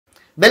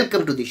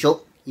Welcome to the show.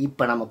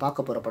 இப்போ நம்ம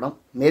பார்க்க போகிற படம்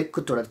மேற்கு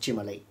தொடர்ச்சி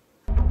மலை.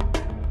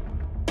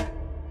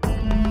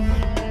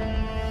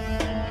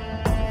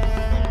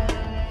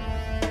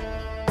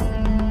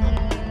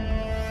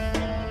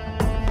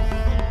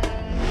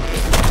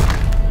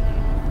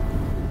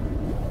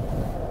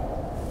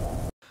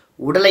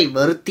 உடலை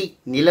வருத்தி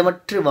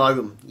நிலமற்று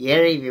வாழும்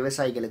ஏழை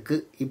விவசாயிகளுக்கு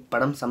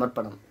இப்படம்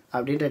சமர்ப்பணம்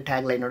அப்படின்ற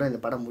டேக்லைனோட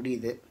இந்த படம்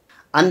முடியுது.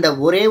 அந்த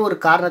ஒரே ஒரு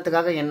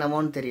காரணத்துக்காக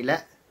என்னமோன்னு தெரியல,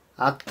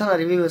 அத்தனை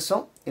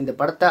ரிவ்யூவர்ஸும் இந்த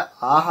படத்தை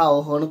ஆஹா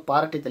ஓஹோன்னு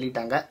பாராட்டி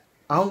தள்ளிட்டாங்க.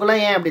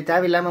 அவங்களாம் ஏன் அப்படி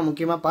தேவையில்லாமல்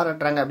முக்கியமாக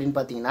பாராட்டுறாங்க அப்படின்னு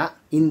பார்த்தீங்கன்னா,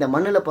 இந்த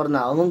மண்ணில் பிறந்த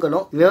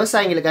அவங்களும்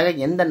விவசாயிகளுக்காக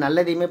எந்த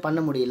நல்லதையுமே பண்ண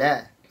முடியல,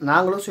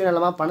 நாங்களும்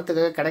சுயநலமாக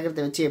பணத்துக்காக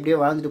கிடைக்கிறத வச்சு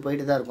எப்படியோ வாழ்ந்துட்டு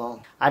போயிட்டு தான் இருக்கோம்.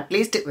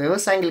 அட்லீஸ்ட்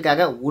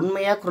விவசாயிகளுக்காக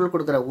உண்மையாக குரல்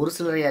கொடுக்குற ஒரு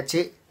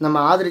சிலரையாச்சு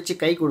நம்ம ஆதரித்து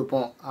கை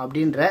கொடுப்போம்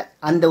அப்படின்ற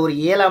அந்த ஒரு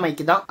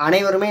இயலாமைக்கு தான்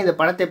அனைவருமே இந்த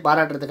படத்தை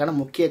பாராட்டுறதுக்கான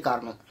முக்கிய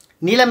காரணம்.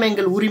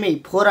 நிலமெங்கள் உரிமை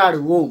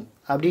போராடுவோம்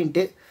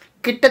அப்படின்ட்டு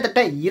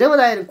கிட்டத்தட்ட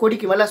 20,000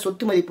 கோடிக்கு மேலே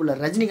சொத்து மதிப்புள்ள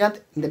ரஜினிகாந்த்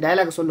இந்த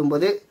டயலாக்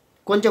சொல்லும்போது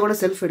கொஞ்சம் கூட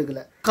செல்ஃப்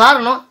எடுக்கல.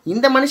 காரணம்,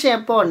 இந்த மனுஷன்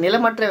எப்போ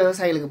நிலமற்ற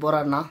விவசாயிகளுக்கு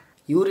போறாருன்னா,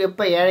 இவர்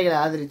எப்போ ஏழைகளை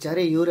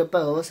ஆதரிச்சாரு, இவர் எப்போ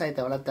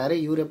விவசாயத்தை வளர்த்தாரு,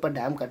 இவர் எப்போ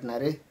டேம்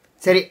கட்டினாரு.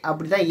 சரி,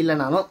 அப்படிதான்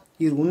இல்லைனாலும்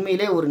இவர்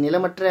உண்மையிலே ஒரு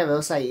நிலமற்ற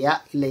விவசாயியா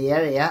இல்லை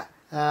ஏழையா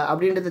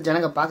அப்படின்றத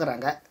ஜனங்க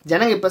பார்க்குறாங்க.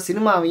 ஜனங்க இப்போ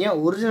சினிமாவையும்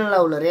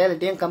ஒரிஜினலாக உள்ள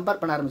ரியாலிட்டியும்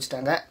கம்பேர் பண்ண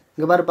ஆரம்பிச்சிட்டாங்க.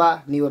 இங்கே பாருப்பா,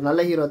 நீ ஒரு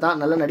நல்ல ஹீரோ தான்,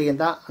 நல்ல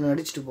நடிகன் தான்,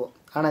 நடிச்சுட்டு போ,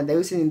 ஆனால்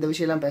தயவு செஞ்சு இந்த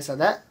விஷயம்லாம்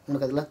பேசாத,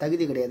 உனக்கு அதெல்லாம்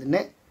தகுதி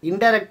கிடையாதுன்னு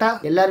இன்டைரக்டா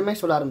எல்லாருமே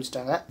சொல்ல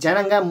ஆரம்பிச்சிட்டாங்க.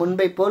 ஜனங்க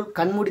முன்பை போல்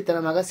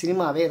கண்மூடித்தனமாக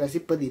சினிமாவை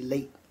ரசிப்பது இல்லை.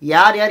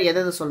 யார் யார்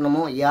எதாவது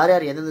சொல்லணுமோ, யார்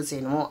யார் எதாவது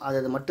செய்யணுமோ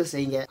அதை மட்டும்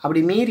செய்யுங்க.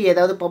 அப்படி மீறி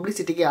ஏதாவது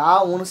பப்ளிசிட்டிக்கு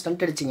ஊன்னு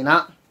ஸ்டண்ட் அடிச்சிங்கன்னா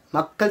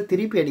மக்கள்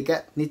திருப்பி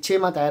அடிக்க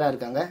நிச்சயமா தயாரா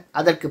இருக்காங்க.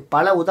 அதற்கு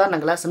பல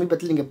உதாரணங்களை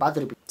சமீபத்தில் நீங்க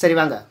பார்த்துருப்பீங்க. சரி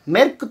வாங்க,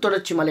 மேற்கு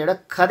தொடர்ச்சி மலையோட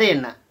கதை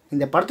என்ன?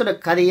 இந்த படத்தோட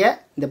கதையை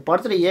இந்த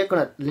படத்தோட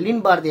இயக்குனர்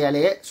லெனின்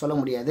பாரதியாலேயே சொல்ல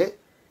முடியாது.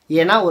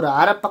 ஏன்னா ஒரு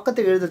அரை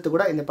பக்கத்துக்கு எழுதுறது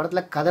கூட இந்த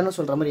படத்துல கதைன்னு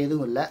சொல்ற மாதிரி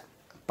எதுவும் இல்லை.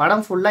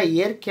 படம் ஃபுல்லாக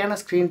இயற்கையான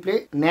ஸ்க்ரீன் பிளே,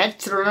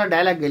 நேச்சுரலான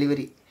டைலாக்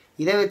டெலிவரி,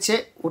 இதை வச்சே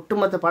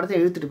ஒட்டுமொத்த படத்தை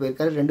இழுத்துட்டு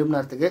போயிருக்காரு 2 மணி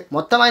நேரத்துக்கு.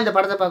 மொத்தமாக இந்த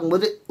படத்தை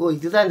பார்க்கும்போது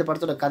இதுதான் இந்த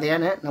படத்தோட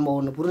கதையான்னு நம்ம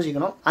ஒன்று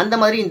புரிஞ்சுக்கணும். அந்த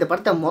மாதிரி இந்த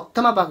படத்தை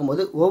மொத்தமாக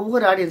பார்க்கும்போது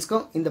ஒவ்வொரு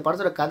ஆடியன்ஸ்க்கும் இந்த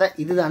படத்தோட கதை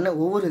இதுதான்னு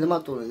ஒவ்வொரு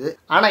விதமாக தோணுது.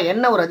 ஆனால்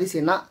என்ன ஒரு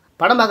அதிசயம்னா,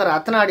 படம் பார்க்குற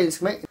அத்தனை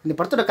ஆடியன்ஸுமே இந்த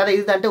படத்தோட கதை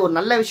இதுதான்ட்டு ஒரு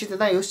நல்ல விஷயத்தை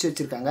தான் யோசிச்சு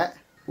வச்சிருக்காங்க.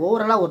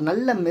 ஓவராலாக ஒரு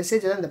நல்ல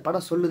மெசேஜ் தான் இந்த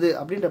படம் சொல்லுது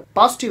அப்படின்ற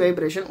பாசிட்டிவ்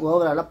வைப்ரேஷன்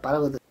ஓவராலாக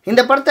பரவுது.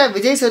 இந்த படத்தை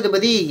விஜய்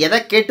சேதுபதி எதை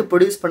கேட்டு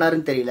ப்ரொடியூஸ்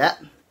பண்ணாருன்னு தெரியல.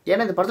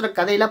 ஏன்னா இந்த படத்தோட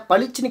கதையில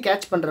பளிச்சுன்னு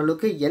கேட்ச் பண்ணுற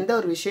அளவுக்கு எந்த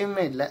ஒரு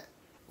விஷயமே இல்லை.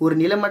 ஒரு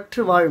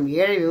நிலமற்று வாழும்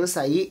ஏழை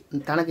விவசாயி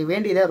தனக்கு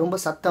வேண்டியதை ரொம்ப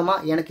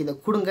சத்தமாக எனக்கு இதை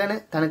கொடுங்கன்னு,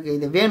 தனக்கு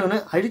இதை வேணும்னு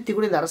அழுத்தி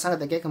கூட இந்த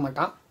அரசாங்கத்தை கேட்க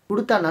மாட்டான்.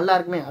 கொடுத்தா நல்லா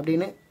இருக்குமே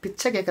அப்படின்னு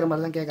பிச்சை கேட்குற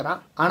மாதிரி தான்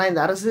கேட்குறான். ஆனால்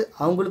இந்த அரசு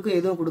அவங்களுக்கும்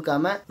எதுவும்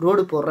கொடுக்காம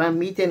ரோடு போடுறேன்,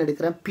 மீத்தேன்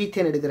எடுக்கிறேன்,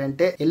 பீத்தேன்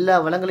எடுக்கிறேன்ட்டு எல்லா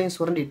வளங்களையும்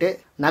சுரண்டிட்டு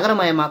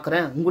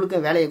நகரமயமாக்குறேன்,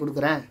 உங்களுக்கும் வேலையை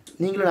கொடுக்குறேன்,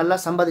 நீங்களும் நல்லா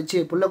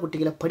சம்பாதிச்சு புள்ள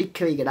குட்டிகளை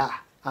படிக்க வைக்கடா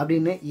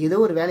அப்படின்னு ஏதோ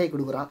ஒரு வேலையை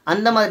கொடுக்குறான்.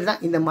 அந்த மாதிரி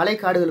தான் இந்த மலை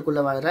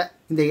காடுகளுக்குள்ள வாழ்ற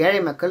இந்த ஏழை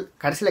மக்கள்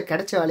கடைசியில்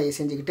கிடைச்ச வேலையை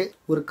செஞ்சுக்கிட்டு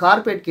ஒரு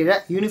கார்பரேட் கீழே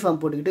யூனிஃபார்ம்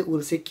போட்டுக்கிட்டு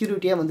ஒரு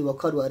செக்யூரிட்டியாக வந்து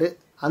உட்காருவாரு.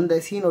 அந்த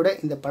சீனோட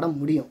இந்த படம்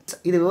முடியும்.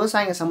 இது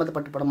விவசாயிங்க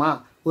சம்மந்தப்பட்ட படமா,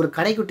 ஒரு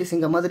கடைக்குட்டி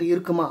சிங்க மாதிரி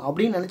இருக்குமா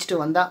அப்படின்னு நினச்சிட்டு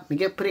வந்தா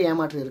மிகப்பெரிய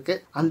ஏமாற்றம் இருக்கு.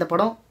 அந்த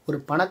படம் ஒரு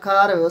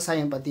பணக்கார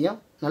விவசாயம் பற்றியும்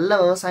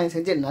நல்ல விவசாயம்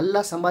செஞ்சு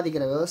நல்லா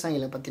சம்பாதிக்கிற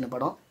விவசாயிகளை பற்றின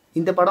படம்.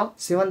 இந்த படம்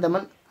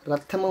சிவந்தமன்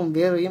ரத்தமும்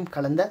வேர்வையும்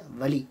கலந்த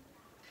வலி.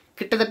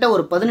 கிட்டத்தட்ட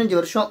ஒரு 15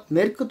 வருஷம்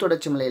மேற்கு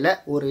தொடர்ச்சி மலையில்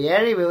ஒரு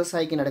ஏழை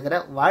விவசாயிக்கு நடக்கிற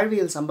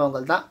வாழ்வியல்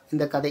சம்பவங்கள் தான்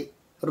இந்த கதை.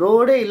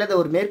 ரோடே இல்லாத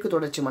ஒரு மேற்கு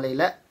தொடர்ச்சி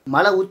மலையில்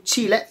மலை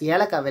உச்சியில்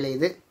ஏலக்காய்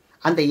விளையுது.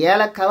 அந்த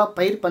ஏலக்காவை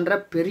பயிர் பண்ணுற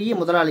பெரிய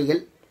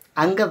முதலாளிகள்,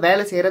 அங்கே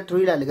வேலை செய்கிற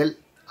தொழிலாளிகள்,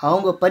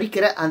 அவங்க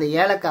பறிக்கிற அந்த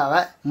ஏலக்காவை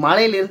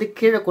மலையிலிருந்து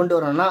கீழே கொண்டு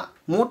வரணும்னா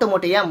மூட்டை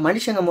மூட்டையாக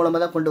மனுஷங்க மூலமாக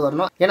தான் கொண்டு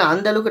வரணும். ஏன்னா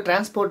அந்த அளவுக்கு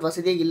டிரான்ஸ்போர்ட்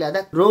வசதியே இல்லாத,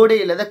 ரோடே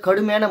இல்லாத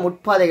கடுமையான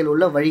முட்பாதைகள்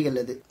உள்ள வழிகள்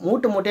அது.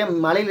 மூட்டை மூட்டையாக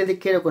மலையிலேருந்து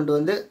கீழே கொண்டு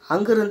வந்து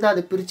அங்கிருந்து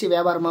அது பிரித்து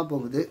வியாபாரமாக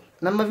போகுது.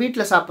 நம்ம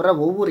வீட்டில் சாப்பிட்ற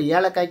ஒவ்வொரு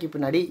ஏலக்காய்க்கு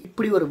பின்னாடி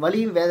இப்படி ஒரு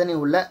வலியும்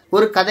வேதனையும் உள்ள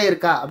ஒரு கதை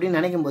இருக்கா அப்படின்னு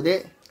நினைக்கும் போதே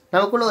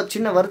நமக்குள்ள ஒரு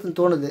சின்ன வருத்தம்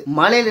தோணுது.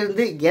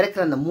 மலையிலிருந்து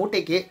இறக்குற அந்த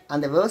மூட்டைக்கு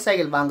அந்த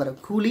விவசாயிகள் வாங்குற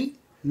கூலி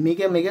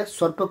மிக மிக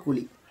சொற்ப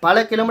கூலி.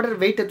 பல கிலோமீட்டர்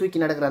வெயிட்டை தூக்கி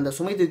நடக்கிற அந்த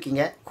சுமை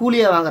தூக்கிங்க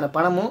கூலியை வாங்குற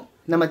பணமும்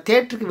நம்ம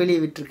தேட்டருக்கு வெளியே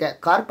விட்டுருக்க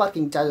கார்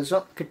பார்க்கிங்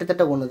சார்ஜஸும்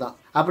கிட்டத்தட்ட ஒன்று தான்.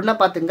 அப்படின்னா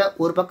பார்த்துங்க,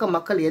 ஒரு பக்கம்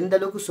மக்கள் எந்த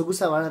அளவுக்கு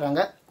சொகுசாக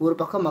வாழுறாங்க, ஒரு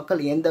பக்கம்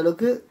மக்கள் எந்த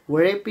அளவுக்கு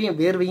உழைப்பையும்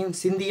வேர்வையும்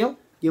சிந்தியும்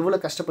எவ்வளோ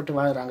கஷ்டப்பட்டு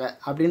வாழுறாங்க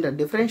அப்படின்ற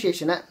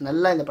டிஃப்ரென்ஷியேஷனை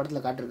நல்லா இந்த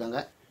படத்தில்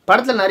காட்டிருக்காங்க.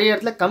 படத்தில் நிறைய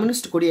இடத்துல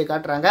கம்யூனிஸ்ட் கொடியை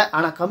காட்டுறாங்க.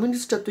 ஆனால்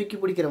கம்யூனிஸ்ட்டை தூக்கி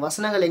பிடிக்கிற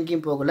வசனங்கள்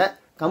எங்கேயும் போகல.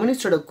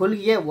 கம்யூனிஸ்டோட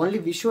கொள்கையை ஒன்லி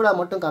விஷுவலாக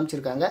மட்டும்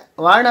காமிச்சிருக்காங்க.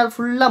 வாழ்நாள்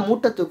ஃபுல்லாக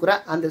மூட்டை தூக்குற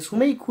அந்த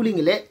சுமை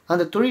கூலிங்களே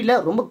அந்த தொழிலை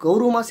ரொம்ப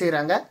கௌரவமாக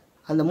செய்கிறாங்க.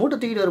 அந்த மூட்டை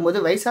தூக்கிட்டு வரும்போது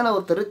வயசான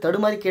ஒருத்தர்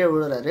தடுமாறி கீழே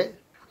விழுறாரு.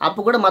 அப்போ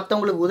கூட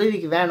மற்றவங்களுக்கு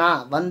உதவிக்கு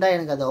வேணாம், வந்தால்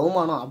எனக்கு அது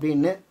அவமானம்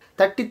அப்படின்னு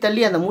தட்டி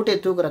தள்ளி அந்த மூட்டையை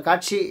தூக்குற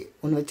காட்சி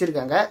ஒன்று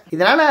வச்சுருக்காங்க.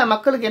 இதனால்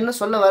மக்களுக்கு என்ன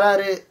சொல்ல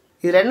வராரு,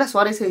 இதில் என்ன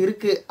சுவாரஸ்யம்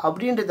இருக்குது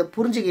அப்படின்றத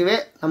புரிஞ்சிக்கவே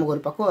நமக்கு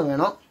ஒரு பக்குவம்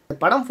வேணும்.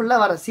 படம்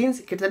ஃபுல்லாக வர சீன்ஸ்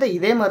கிட்டத்தட்ட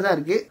இதே மாதிரி தான்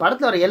இருக்குது.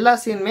 படத்தில் வர எல்லா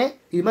சீனுமே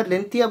இது மாதிரி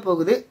லென்த்தியாக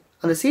போகுது.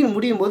 அந்த சீன்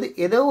முடியும் போது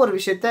ஏதோ ஒரு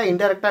விஷயத்த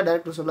இன்டெரக்டா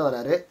டைரக்டர் சொல்ல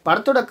வராரு.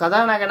 படத்தோட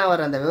கதாநாயகனா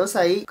வர அந்த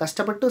விவசாயி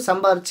கஷ்டப்பட்டு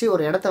சம்பாரிச்சு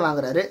ஒரு இடத்த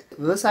வாங்குறாரு.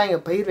 விவசாயிங்க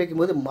பயிர்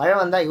வைக்கும் போது மழை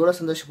வந்தா எவ்வளவு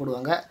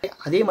சந்தோஷப்படுவாங்க,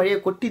 அதே மழையை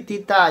கொட்டி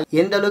தீத்தா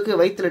எந்த அளவுக்கு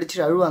வயிற்றுல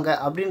அடிச்சுட்டு அழுவாங்க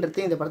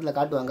அப்படின்றதையும் இந்த படத்துல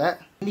காட்டுவாங்க.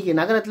 இன்னைக்கு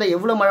நகரத்துல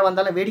எவ்வளவு மழை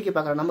வந்தாலும் வேடிக்கை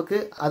பார்க்குற நமக்கு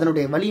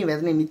அதனுடைய வலியும்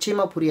வேதனை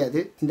நிச்சயமா புரியாது.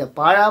 இந்த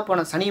பாழா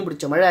போன சனியை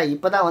பிடிச்ச மழை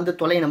இப்பதான் வந்து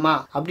தொலைணுமா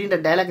அப்படின்ற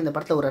டயலாக் இந்த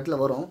படத்துல ஒரு இடத்துல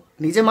வரும்.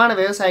 நிஜமான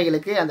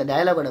விவசாயிகளுக்கு அந்த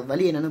டயலாகோட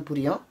வலி என்னன்னு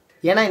புரியும்.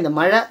 ஏன்னா இந்த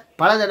மழை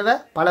பல தடவை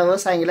பல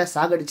விவசாயிகளை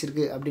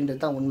சாகடிச்சிருக்கு அப்படின்றது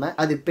தான் உண்மை.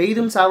 அது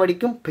பெய்தும்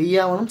சாவடிக்கும்,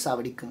 பெய்யாமலும்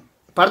சாவடிக்கும்.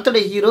 படத்தோட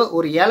ஹீரோ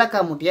ஒரு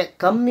ஏலக்காய் மூட்டையை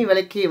கம்மி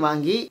விலைக்கு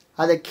வாங்கி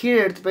அதை கீழே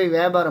எடுத்து போய்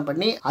வியாபாரம்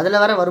பண்ணி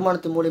அதுல வர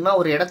வருமானத்து மூலியமா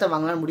ஒரு இடத்த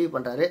வாங்கலாம்னு முடிவு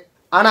பண்றாரு.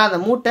 ஆனா அந்த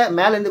மூட்டை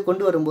மேலேருந்து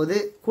கொண்டு வரும்போது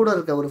கூட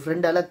இருக்க ஒரு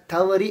ஃப்ரெண்டால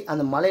தவறி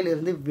அந்த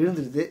மலையிலிருந்து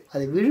விழுந்துருது.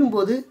 அது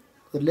விழும்போது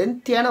ஒரு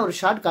லென்த்தியான ஒரு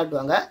ஷாட்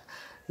காட்டுவாங்க.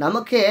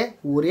 நமக்கே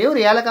ஒரே ஒரு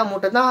ஏலக்காய்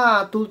மூட்டை தான்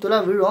தூள்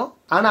தூளாக விழும்.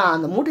 ஆனால்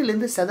அந்த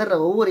மூட்டையிலேருந்து செதற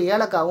ஒவ்வொரு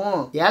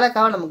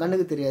ஏலக்காவை நம்ம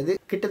கண்ணுக்கு தெரியாது.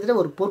 கிட்டத்தட்ட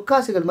ஒரு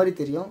பொற்காசுகள் மாதிரி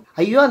தெரியும்.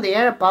 ஐயோ அந்த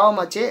ஏழை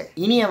பாவமாச்சே,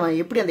 இனி அவன்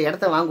எப்படி அந்த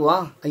இடத்த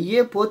வாங்குவான்,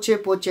 ஐயே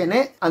போச்சேன்னு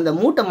அந்த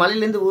மூட்டை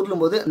மலையிலேருந்து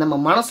உருளும் போது நம்ம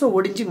மனசும்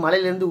ஒடிஞ்சு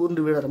மலையிலேருந்து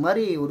உருண்டு விழுற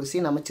மாதிரி ஒரு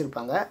சீன்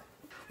அமைச்சிருப்பாங்க.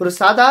 ஒரு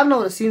சாதாரண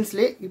ஒரு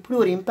சீன்ஸ்லேயே இப்படி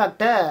ஒரு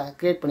இம்பாக்டை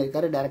கிரியேட்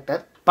பண்ணியிருக்காரு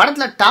டைரக்டர்.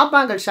 படத்தில் டாப்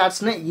ஆங்கிள்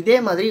ஷாட்ஸ்னு இதே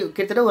மாதிரி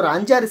கிட்டத்தட்ட ஒரு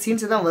 5-6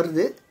 சீன்ஸ் தான்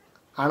வருது.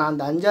 ஆனால்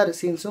அந்த 5-6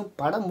 சீன்ஸும்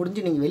படம்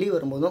முடிஞ்சு நீங்கள் வெளியே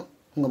வரும்போதும்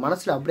உங்கள்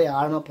மனசில் அப்படியே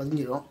ஆழமாக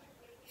பதிஞ்சிடும்.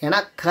 ஏன்னா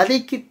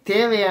கதைக்கு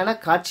தேவையான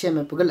காட்சி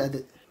அமைப்புகள் அது.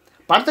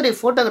 படத்துடைய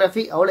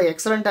ஃபோட்டோகிராஃபி அவ்வளோ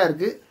எக்ஸலண்ட்டாக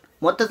இருக்குது.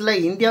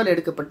 மொத்தத்தில் இந்தியாவில்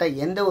எடுக்கப்பட்ட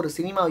எந்த ஒரு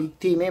சினிமா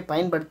யுக்தியுமே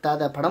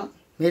பயன்படுத்தாத படம்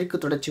மேற்கு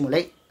தொடர்ச்சி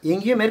மலை.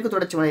 எங்கேயும் மேற்கு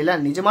தொடர்ச்சி மலையில்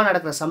நிஜமாக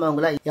நடக்கிற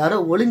சம்பவங்களை யாரோ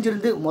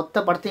ஒளிஞ்சிருந்து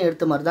மொத்த படத்தையும்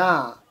எடுத்த மாதிரி தான்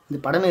இந்த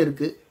படமே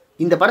இருக்குது.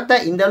 இந்த படத்தை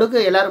இந்த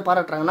அளவுக்கு எல்லாரும்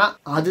பாராட்டுறாங்கன்னா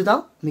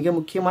அதுதான் மிக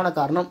முக்கியமான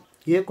காரணம்.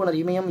 இயக்குனர்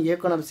இமயம்,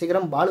 இயக்குனர்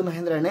சிகரம், பாலு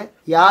மகேந்திரன்னு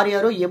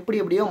யாரோ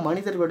எப்படியோ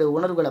மனிதர்களுடைய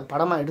உணர்வுகளை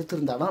படமாக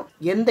எடுத்திருந்தாலும்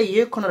எந்த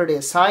இயக்குனருடைய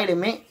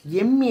சாயலுமே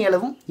எம்மி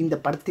அளவும் இந்த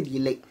படத்தில்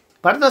இல்லை.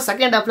 படத்தில்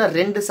செகண்ட் ஹாஃப்ல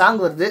 2 சாங்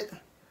வருது.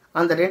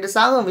 அந்த 2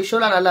 சாங்கும்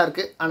விஷுவலாக நல்லா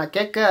இருக்கு, ஆனால்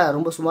கேட்க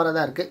ரொம்ப சுமாராக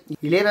தான் இருக்கு.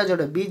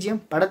 இளையராஜோட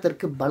பிஜிஎம்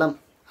படத்திற்கு பலம்.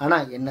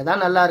 ஆனால்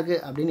என்னதான் நல்லா இருக்கு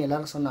அப்படின்னு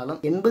எல்லாரும் சொன்னாலும்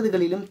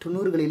 80களிலும்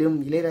 90களிலும்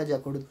இளையராஜா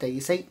கொடுத்த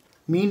இசை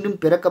மீண்டும்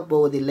பிறக்கப்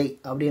போவதில்லை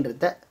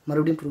அப்படின்றத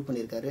மறுபடியும் ப்ரூவ்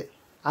பண்ணியிருக்காரு.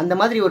 அந்த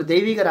மாதிரி ஒரு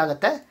தெய்வீக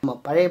ராகத்தை நம்ம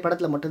பழைய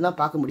படத்தில் மட்டும்தான்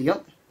பார்க்க முடியும்.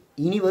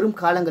 இனி வரும்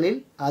காலங்களில்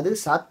அது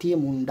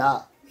சாத்தியம் உண்டா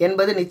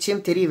என்பது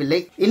நிச்சயம் தெரியவில்லை.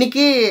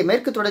 இன்னைக்கு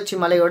மேற்கு தொடர்ச்சி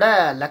மலையோட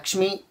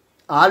லக்ஷ்மி,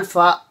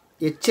 ஆல்ஃபா,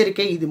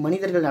 எச்சரிக்கை, இது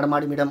மனிதர்கள்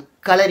நடமாடும் இடம்,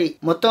 கலரி,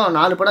 மொத்தம்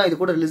 4 படம் இது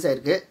கூட ரிலீஸ்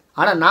ஆயிருக்கு.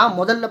 ஆனால் நான்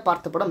முதல்ல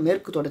பார்த்த படம்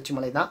மேற்கு தொடர்ச்சி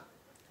மலை தான்.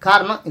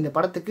 காரணம் இந்த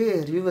படத்துக்கு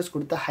ரிவ்யூவர்ஸ்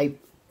கொடுத்த ஹைப்.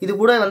 இது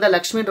கூட வந்த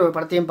லக்ஷ்மின்ற ஒரு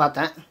படத்தையும்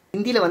பார்த்தேன்.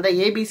 ஹிந்தியில் வந்த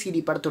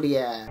ஏபிசிடி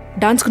படத்துடைய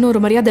டான்ஸ்க்குன்னு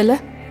ஒரு மரியாதை இல்லை.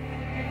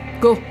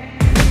 கோ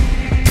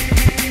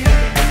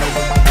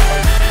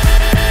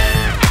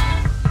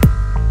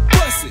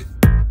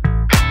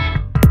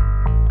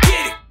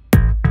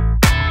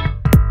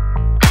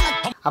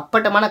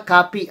அப்பட்டமான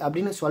காப்பி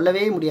அப்படின்னு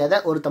சொல்லவே முடியாத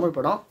ஒரு தமிழ்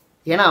படம்.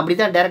 ஏன்னா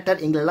அப்படிதான்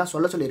டைரக்டர் எங்களெல்லாம்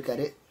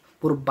சொல்லியிருக்காரு.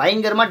 ஒரு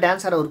பயங்கரமாக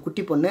டான்ஸ் ஆட ஒரு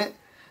குட்டி பொண்ணு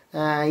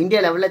இந்தியா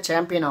லெவலில்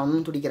சாம்பியன்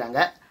ஆகணும்னு துடிக்கிறாங்க.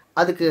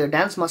 அதுக்கு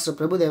டான்ஸ் மாஸ்டர்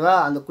பிரபுதேவா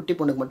அந்த குட்டி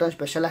பொண்ணுக்கு மட்டும்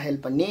ஸ்பெஷலாக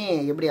ஹெல்ப் பண்ணி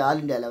எப்படி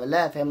ஆல் இண்டியா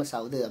லெவலில் ஃபேமஸ்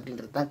ஆகுது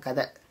அப்படின்றது தான்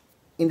கதை.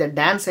 இந்த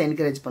டான்ஸை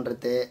என்கரேஜ்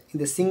பண்ணுறது,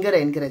 இந்த சிங்கரை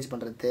என்கரேஜ்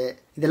பண்ணுறது,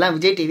 இதெல்லாம்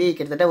விஜய் டிவி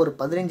கிட்டத்தட்ட ஒரு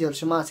 15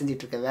 வருஷமாக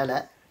செஞ்சிட்டு இருக்க வேலை.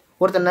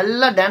 ஒருத்தர்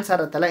நல்லா டான்ஸ்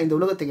ஆடுறதால இந்த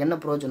உலகத்துக்கு என்ன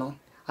பிரயோஜனம்?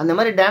 அந்த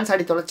மாதிரி டான்ஸ்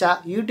ஆடி தொலைச்சா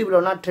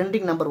யூடியூப்லனா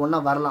ட்ரெண்டிங் நம்பர் 1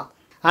 வரலாம்.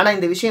 ஆனால்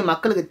இந்த விஷயம்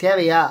மக்களுக்கு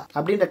தேவையா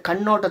அப்படின்ற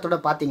கண்ணோட்டத்தோட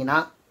பார்த்தீங்கன்னா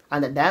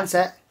அந்த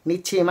டான்ஸை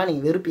நிச்சயமாக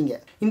நீங்கள் வெறுப்பீங்க.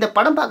 இந்த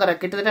படம் பார்க்குற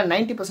கிட்டத்தட்ட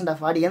 90%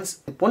 ஆஃப் ஆடியன்ஸ்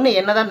பொண்ணு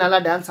என்னதான் நல்லா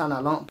டான்ஸ்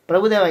ஆனாலும்,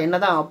 பிரபுதேவா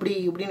என்னதான் அப்படி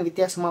இப்படின்னு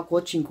வித்தியாசமாக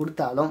கோச்சிங்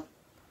கொடுத்தாலும்,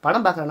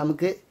 படம் பார்க்குற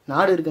நமக்கு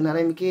நாடு இருக்க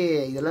நிலைமைக்கு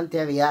இதெல்லாம்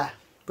தேவையா,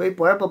 போய்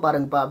குழப்ப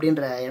பாருங்கப்பா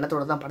அப்படின்ற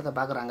எண்ணத்தோட தான் படத்தை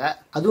பார்க்குறாங்க.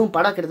 அதுவும்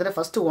படம் கிட்டத்தட்ட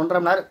ஃபர்ஸ்ட்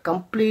 1.5 மணி நேரம்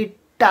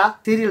கம்ப்ளீட்டாக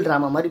சீரியல்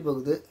ட்ராமா மாதிரி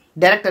போகுது.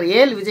 டைரக்டர்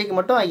ஏஎல் விஜய்க்கு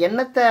மட்டும்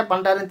என்னத்தை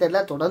பண்ணுறாருன்னு தெரியல,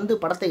 தொடர்ந்து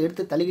படத்தை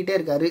எடுத்து தள்ளிக்கிட்டே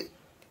இருக்காரு.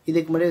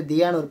 இதுக்கு முன்னாடி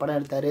தியான் ஒரு படம்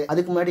எடுத்தார்,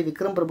 அதுக்கு முன்னாடி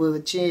விக்ரம் பிரபு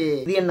வச்சு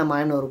என்ன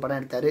மாயன் ஒரு படம்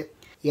எடுத்தார்.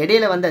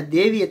 இடையில வந்த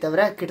தேவியை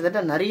தவிர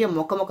கிட்டத்தட்ட நிறைய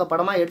மொக்க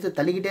படமாக எடுத்து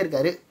தள்ளிக்கிட்டே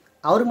இருக்காரு.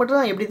 அவர்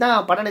மட்டும் எப்படி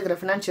தான் படம் எடுக்கிற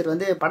ஃபினான்ஷியர்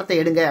வந்து படத்தை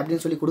எடுங்க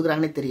அப்படின்னு சொல்லி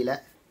கொடுக்குறாங்கன்னே தெரியல.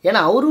 ஏன்னா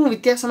அவரும்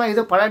வித்தியாசமாக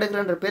ஏதோ படம்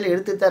எடுக்கிறன்ற பேரில்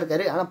எடுத்துட்டு தான்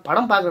இருக்காரு. ஆனால்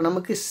படம் பார்க்குற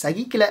நமக்கு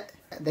சகிக்கல.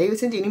 தயவு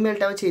செஞ்சு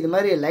இனிமேல்ட்ட வச்சு இது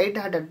மாதிரி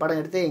லைட் ஹார்ட்டட் படம்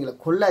எடுத்து எங்களை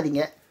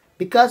கொல்லாதீங்க.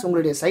 பிகாஸ்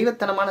உங்களுடைய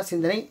சைவத்தனமான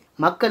சிந்தனை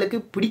மக்களுக்கு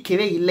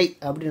பிடிக்கவே இல்லை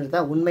அப்படின்றது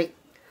தான் உண்மை.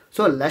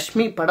 ஸோ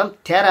லக்ஷ்மி படம்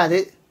தேராது.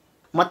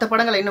 மற்ற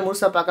படங்களை இன்னும்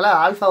முழுசாக பார்க்கல.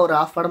 ஆல்ஃபா ஒரு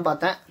ஆஃப் படம்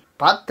பார்த்தேன்.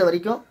 பார்த்த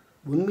வரைக்கும்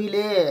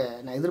உண்மையிலே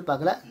நான்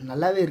எதிர்பார்க்கல,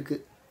 நல்லாவே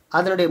இருக்குது.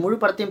 அதனுடைய முழு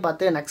படத்தையும்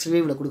பார்த்து நெக்ஸ்ட்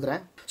ரிவ்யூவில்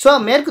கொடுக்குறேன். ஸோ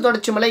மேற்கு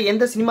தொடர்ச்சி மலை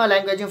எந்த சினிமா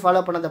லாங்குவேஜும்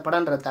ஃபாலோ பண்ணாத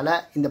படம்ன்றதால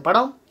இந்த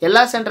படம்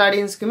எல்லா சென்டர்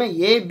ஆடியன்ஸுக்குமே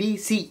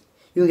ஏபிசி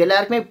இவங்க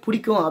எல்லாருக்குமே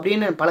பிடிக்கும்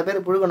அப்படின்னு பல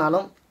பேர்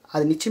புழுகினாலும்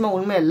அது நிச்சயமாக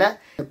உண்மை இல்லை.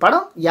 இந்த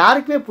படம்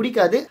யாருக்குமே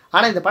பிடிக்காது.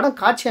 ஆனால் இந்த படம்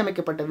காட்சி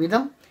அமைக்கப்பட்ட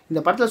விதம், இந்த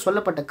படத்தில்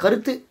சொல்லப்பட்ட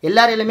கருத்து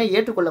எல்லாரையிலுமே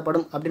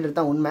ஏற்றுக்கொள்ளப்படும் அப்படின்றது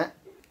தான் உண்மை.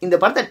 இந்த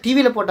படத்தை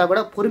டிவியில் போட்டால்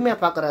கூட பொறுமையாக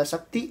பார்க்குற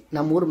சக்தி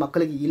நம்ம ஊர்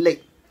மக்களுக்கு இல்லை.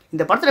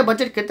 இந்த படத்தோட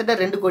பட்ஜெட்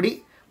கிட்டத்தட்ட 2 கோடி.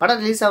 படம்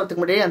ரிலீஸ்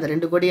ஆகிறதுக்கு முன்னாடியே அந்த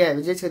 2 கோடியை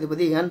விஜய்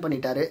சேதுபதி ஏர்ன்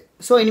பண்ணிட்டாரு.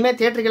 ஸோ இனிமேல்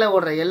தியேட்டருக்குள்ள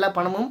ஓடுற எல்லா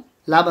பணமும்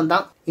லாபம்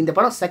தான். இந்த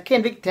படம்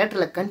செகண்ட் வீக்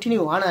தியேட்டரில்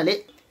கண்டினியூ ஆனாலே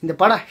இந்த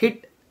படம்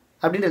ஹிட்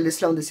அப்படின்ற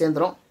லிஸ்ட்டில் வந்து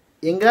சேர்ந்துடும்.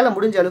 எங்களால்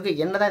முடிஞ்ச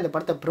அளவுக்கு என்ன தான் இந்த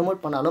படத்தை ப்ரொமோட்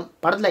பண்ணாலும்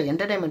படத்தில்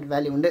என்டர்டைன்மெண்ட்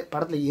வேல்யூ உண்டு.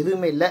 படத்தில்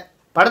எதுவுமே இல்லை.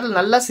 படத்தில்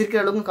நல்லா சிரிக்கிற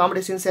அளவுக்கும்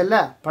காமெடி சீன்ஸ் இல்லை.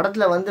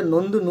 படத்தில் வந்து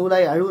நொந்து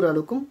நூலாய் அழுகுற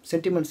அளவுக்கும்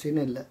சென்டிமெண்ட்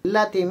சீனும் இல்லை.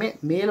 எல்லாத்தையுமே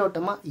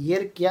மேலோட்டமாக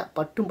இயற்கையாக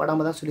பட்டும்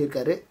படாமல் தான்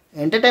சொல்லியிருக்காரு.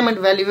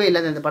 என்டர்டைன்மெண்ட் வேல்யூவே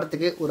இல்லாத இந்த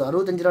படத்துக்கு ஒரு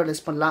 65 ரூபா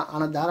லெஸ் பண்ணலாம்.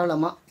 ஆனால்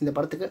தாராளமாக இந்த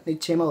படத்துக்கு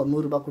நிச்சயமாக ஒரு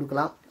 100 ரூபாய்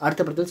கொடுக்கலாம்.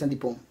 அடுத்த படத்தில்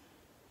சந்திப்போம்.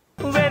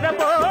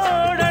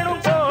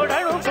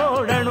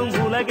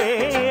 உலகே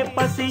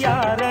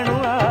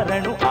பசியாரணும்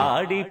ஆரணும்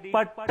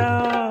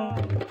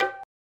ஆடிப்பட்டம்